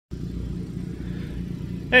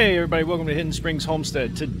Hey everybody, welcome to Hidden Springs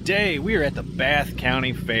Homestead. Today we are at the Bath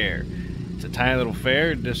County Fair. It's a tiny little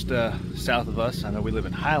fair just south of us. I know we live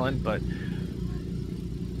in Highland, but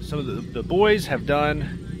some of the boys have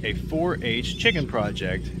done a 4-H chicken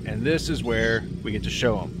project, and this is where we get to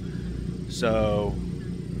show them. So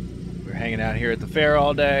we're hanging out here at the fair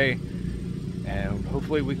all day, and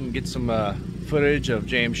hopefully we can get some footage of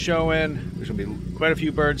James showing. There's gonna be quite a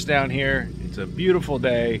few birds down here. It's a beautiful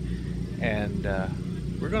day, and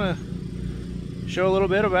we're gonna show a little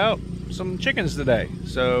bit about some chickens today,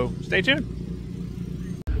 so stay tuned.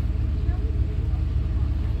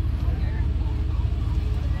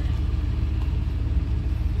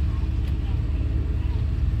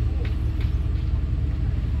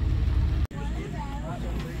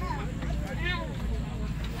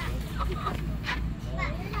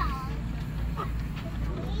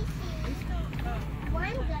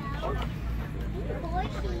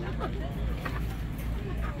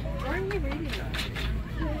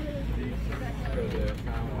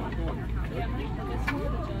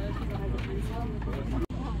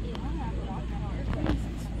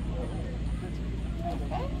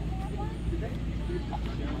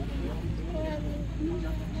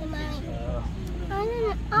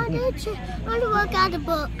 I want to work out the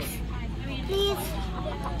books. Please,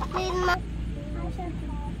 Mom.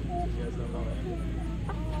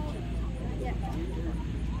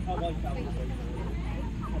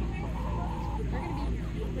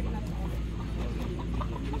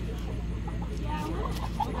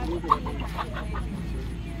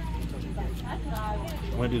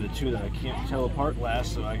 I'm gonna do the two that I can't tell apart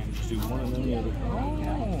last, so I can just do one and then the other.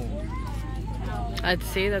 Oh. I'd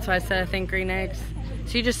see. That's why I said I think green eggs.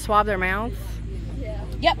 So you just swab their mouths?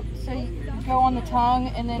 Yep. So you go on the tongue,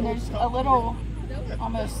 and then there's a little,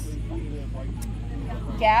 almost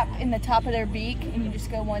gap in the top of their beak, and you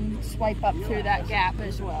just go one swipe up through that gap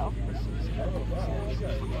as well.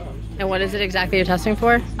 And what is it exactly you're testing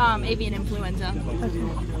for? Avian influenza.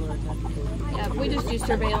 Yeah, we just do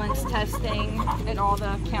surveillance testing at all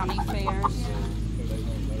the county fairs.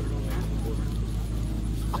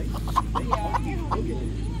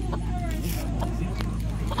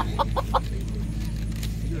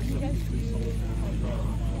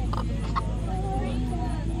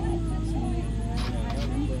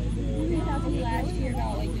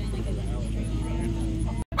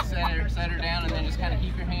 Set her down and then just kind of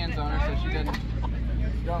keep your hands on her so she doesn't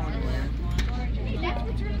go anywhere.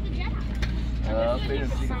 Feed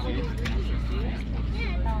them chicken cheese.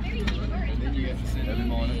 Then you have to sit every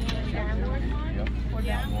morning. Yep.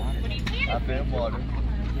 I feed them water.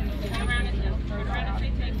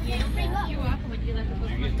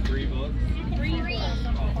 You're getting 3 books? 3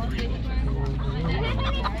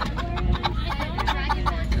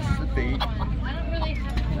 This is the feed.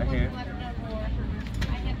 Right here.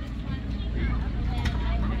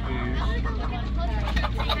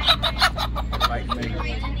 Like me. I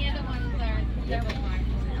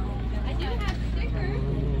do have stickers.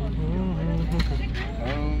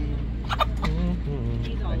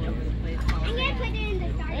 I'm gonna put it in the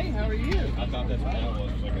starter. Hey, how are you? I thought that's what that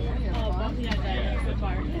was.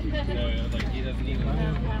 Like like he doesn't even know.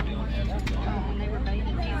 They were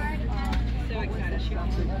baby. So excited she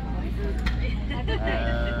wants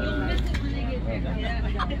You'll miss it when they get there.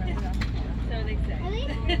 So they say.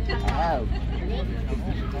 Wow.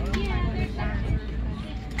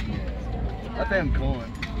 I think I'm corn.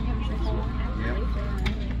 Yep.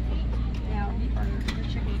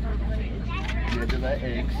 Yeah, do that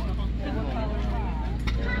eggs.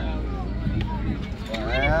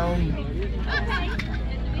 Brown.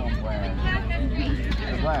 Come brown.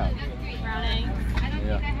 Brown. Brown eggs.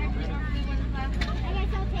 Yeah. I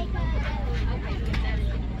guess I'll take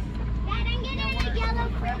Dad, I'm getting a yellow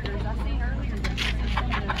crackers. I seen earlier.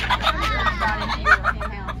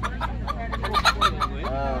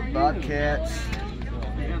 Bobcats.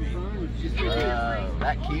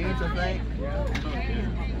 Raccoons, I think.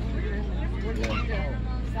 Yeah.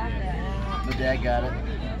 My dad got it.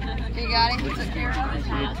 You got it? You took care of it?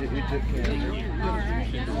 He took care of it.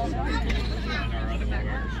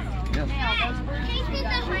 Yeah. Tasting the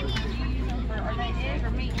honey. Are they egg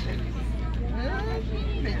or meat?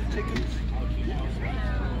 Chickens.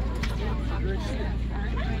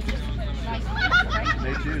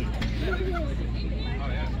 They do.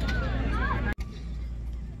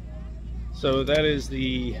 So that is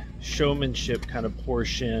the showmanship kind of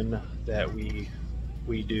portion that we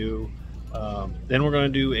do. Then we're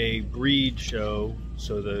going to do a breed show,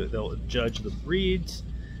 so they'll judge the breeds,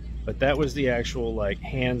 but that was the actual like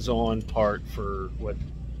hands-on part for what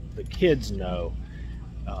the kids know.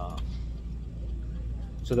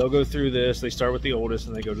 So they'll go through this. They start with the oldest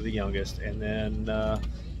and they go to the youngest, and then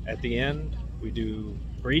at the end we do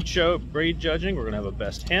breed judging. We're gonna have a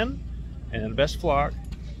best hen and then a best flock,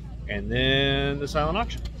 and then the silent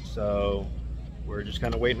auction. So we're just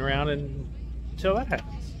kind of waiting around until that happens.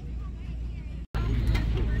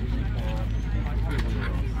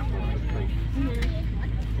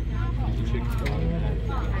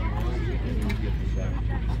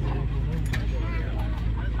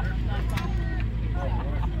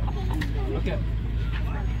 Okay.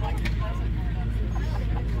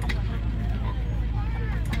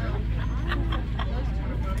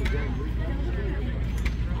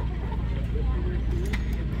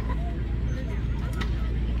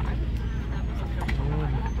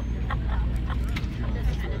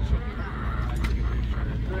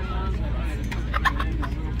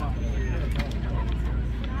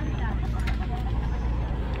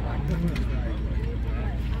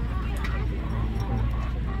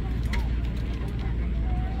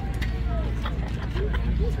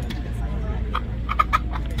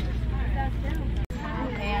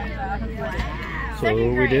 So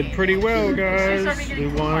we did pretty well, guys. We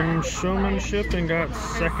won showmanship and got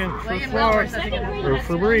second for flock, or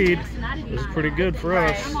for breed. This is pretty good for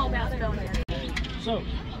us. So,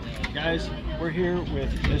 guys, we're here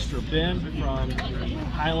with Mr. Ben from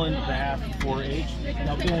Highland Bath 4-H.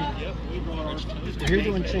 Now, Ben, we're here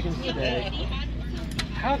doing chickens today.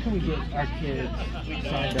 How can we get our kids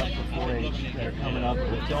signed up for 4-H that are coming up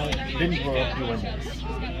that didn't grow up doing this?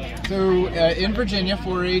 So in Virginia,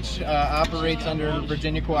 4-H operates under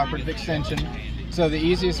Virginia Cooperative Extension. So the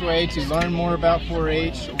easiest way to learn more about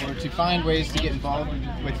 4-H or to find ways to get involved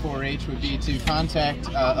with 4-H would be to contact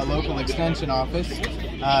a local extension office.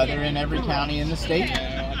 They're in every county in the state,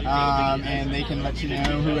 and they can let you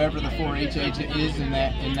know, whoever the 4-H agent is in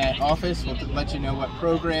that office will let you know what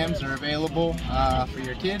programs are available for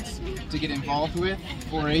your kids to get involved with.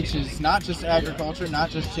 4-H is not just agriculture, not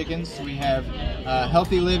just chickens. We have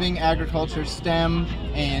healthy living, agriculture, STEM,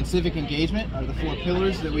 and civic engagement are the 4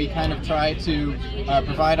 pillars that we kind of try to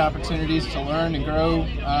provide opportunities to learn and grow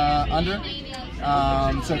under.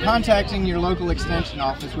 So contacting your local extension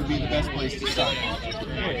office would be the best place to start.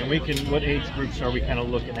 Okay, and what age groups are we kind of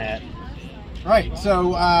looking at? Right,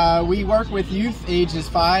 so we work with youth ages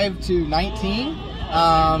 5 to 19,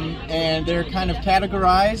 and they're kind of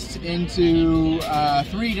categorized into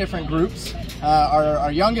 3 different groups.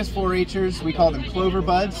 Our youngest 4-Hers, we call them Clover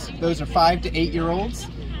Buds. Those are 5 to 8-year-olds.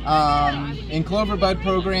 In Clover Bud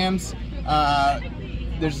programs,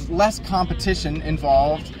 there's less competition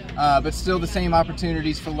involved, but still the same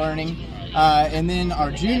opportunities for learning. And then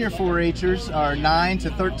our junior 4-Hers are 9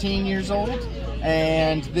 to 13 years old,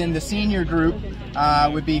 and then the senior group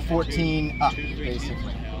would be 14 up,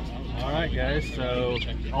 basically. All right, guys, so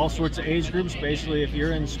all sorts of age groups. Basically, if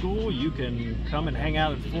you're in school, you can come and hang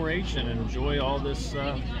out at 4-H and enjoy all this,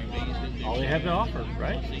 all they have to offer,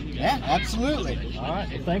 right? Yeah, absolutely. All right,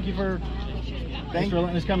 well, thanks for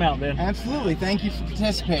letting us come out, Ben. Absolutely, thank you for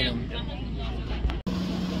participating.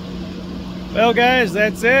 Well, guys,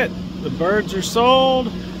 that's it. The birds are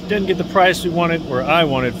sold. Didn't get the price we wanted, or I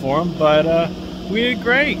wanted for them, but we did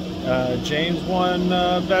great. James won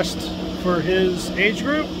best for his age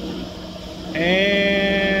group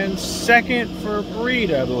and second for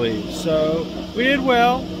breed, I believe. So we did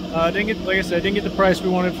well. Didn't get, like I said, didn't get the price we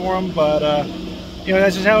wanted for them, but you know,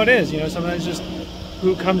 that's just how it is. You know, sometimes just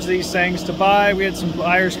who comes to these things to buy. We had some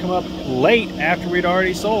buyers come up late after we'd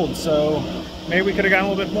already sold, so maybe we could have gotten a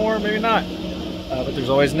little bit more, maybe not. But there's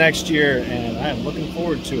always next year, and I am looking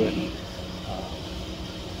forward to it.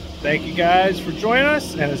 Thank you guys for joining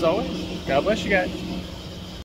us, and as always, God bless you guys.